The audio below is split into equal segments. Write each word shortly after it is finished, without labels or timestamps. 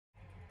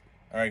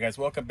All right, guys,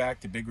 welcome back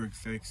to Big Rig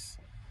Fix.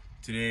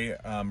 Today,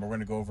 we're going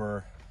to go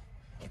over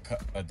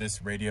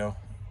this radio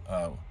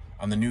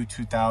on the new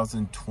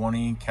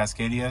 2020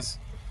 Cascadias.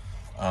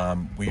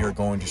 We are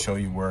going to show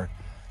you where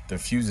the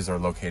fuses are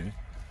located.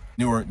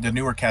 The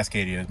newer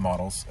Cascadia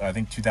models, I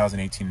think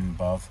 2018 and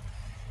above.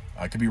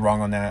 I could be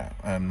wrong on that.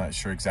 I'm not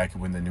sure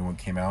exactly when the new one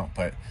came out,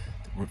 but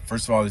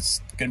first of all, it's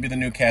going to be the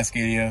new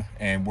Cascadia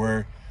and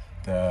where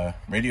the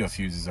radio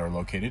fuses are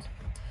located.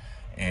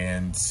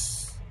 And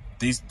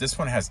this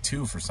one has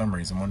two for some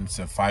reason. One's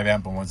a 5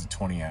 amp and one's a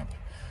 20 amp.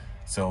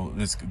 So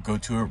let's go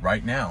to it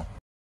right now.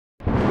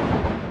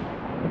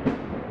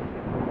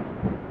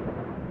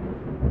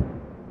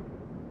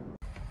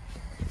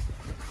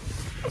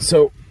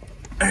 So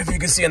if you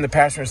can see on the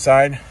passenger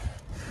side,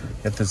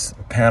 you got this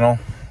panel.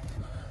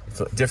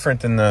 It's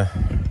different than the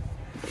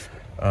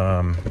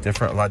a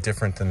lot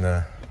different than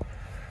the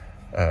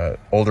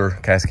older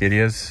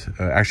Cascadias.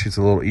 Actually, it's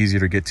a little easier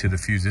to get to the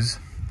fuses.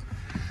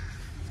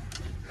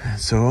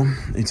 So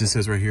it just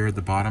says right here at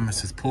the bottom, it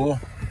says pull.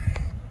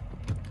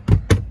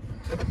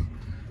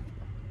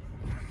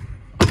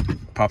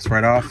 Pops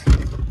right off.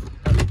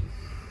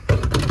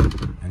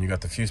 And you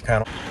got the fuse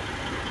panel.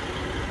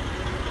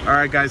 All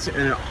right, guys,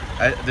 and,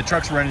 the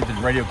truck's running, the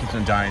radio keeps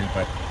on dying,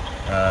 but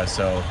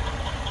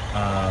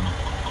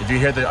if you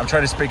hear I'm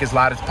trying to speak as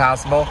loud as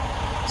possible.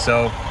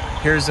 So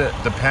here's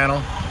the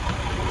panel.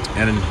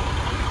 And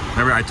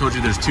remember I told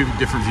you there's two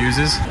different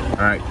fuses. All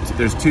right, so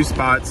there's two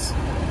spots.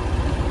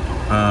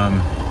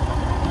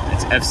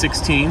 It's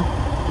F16.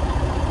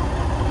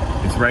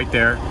 It's right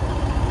there.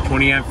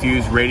 20 amp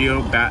fuse,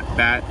 radio,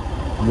 bat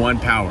 1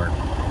 power.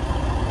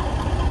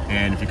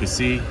 And if you can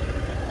see,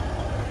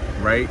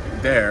 right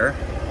there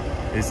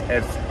is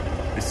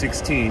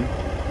F16,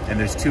 and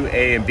there's two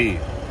A and B.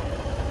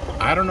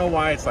 I don't know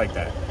why it's like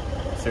that.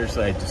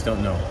 Seriously, I just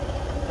don't know.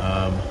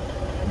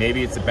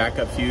 Maybe it's a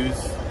backup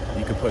fuse.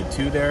 You could put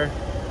 2 there.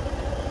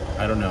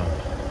 I don't know.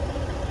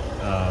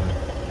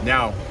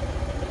 Now,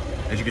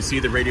 as you can see,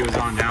 the radio is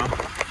on now.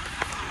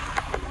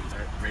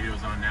 Radio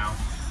is on now.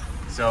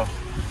 So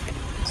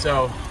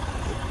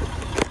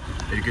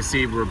as you can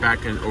see, we're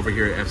back over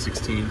here at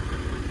F16,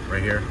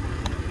 right here.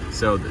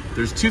 So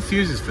there's 2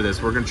 fuses for this.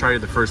 We're gonna try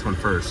the first one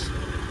first,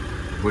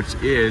 which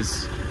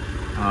is,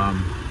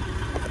 I'm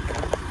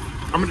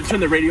gonna turn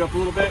the radio up a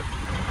little bit.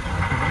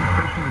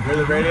 Hear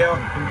the radio?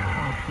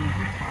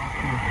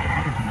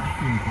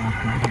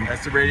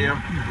 That's the radio.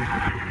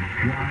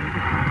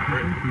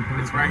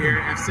 It's right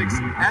here. F16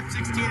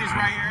 is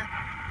right here.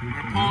 I'm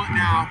gonna pull it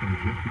now.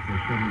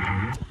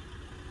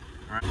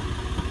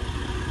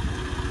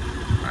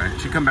 All right, it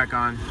should come back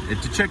on.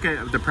 To check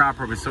it, the power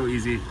probe is so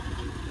easy.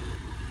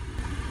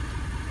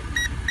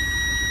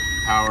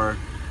 Power.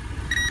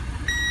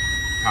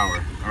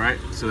 All right,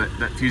 so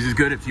that fuse is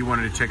good if you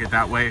wanted to check it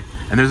that way.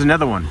 And there's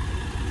another one.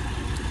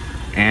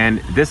 And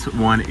this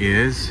one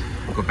is,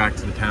 we'll go back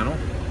to the panel.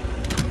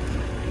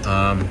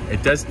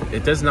 It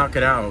does knock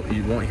it out.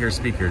 You won't hear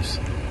speakers.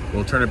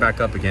 We'll turn it back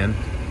up again.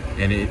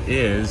 And it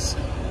is,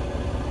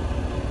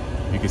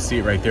 you can see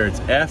it right there.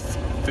 It's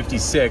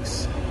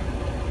F56,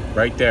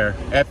 right there.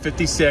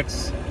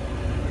 F56,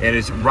 and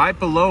it's right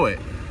below it.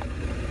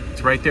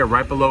 It's right there,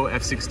 right below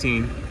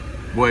F16,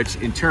 which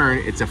in turn,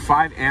 it's a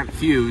 5 amp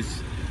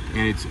fuse,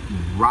 and it's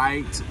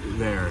right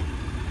there.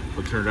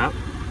 We'll turn it up.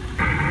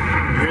 You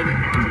hear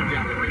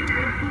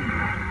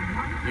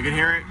you can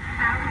hear it.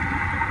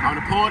 I'm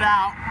gonna pull it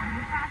out.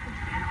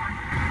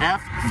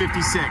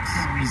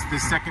 F56 is the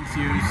second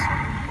fuse.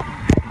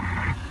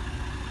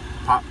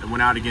 It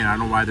went out again. I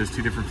don't know why there's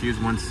 2 different fuse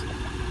ones.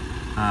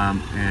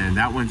 And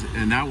that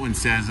one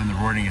says on the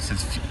warning, it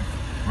says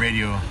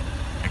radio,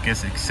 I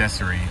guess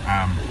accessory.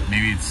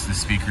 Maybe it's the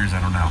speakers, I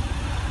don't know.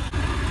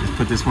 Let's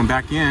put this one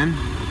back in.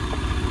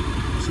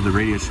 So the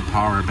radio should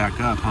power back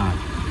up, huh?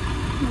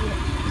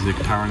 Is it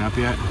powering up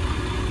yet?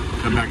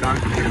 Come back on.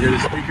 You hear the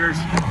speakers?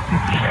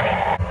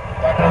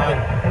 Back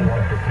on.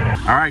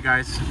 All right,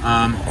 guys.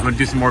 I'm gonna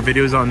do some more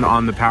videos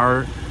on the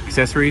power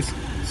accessories.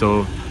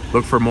 So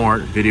look for more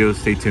videos.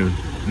 Stay tuned.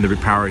 And the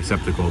power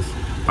receptacles.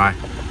 Bye.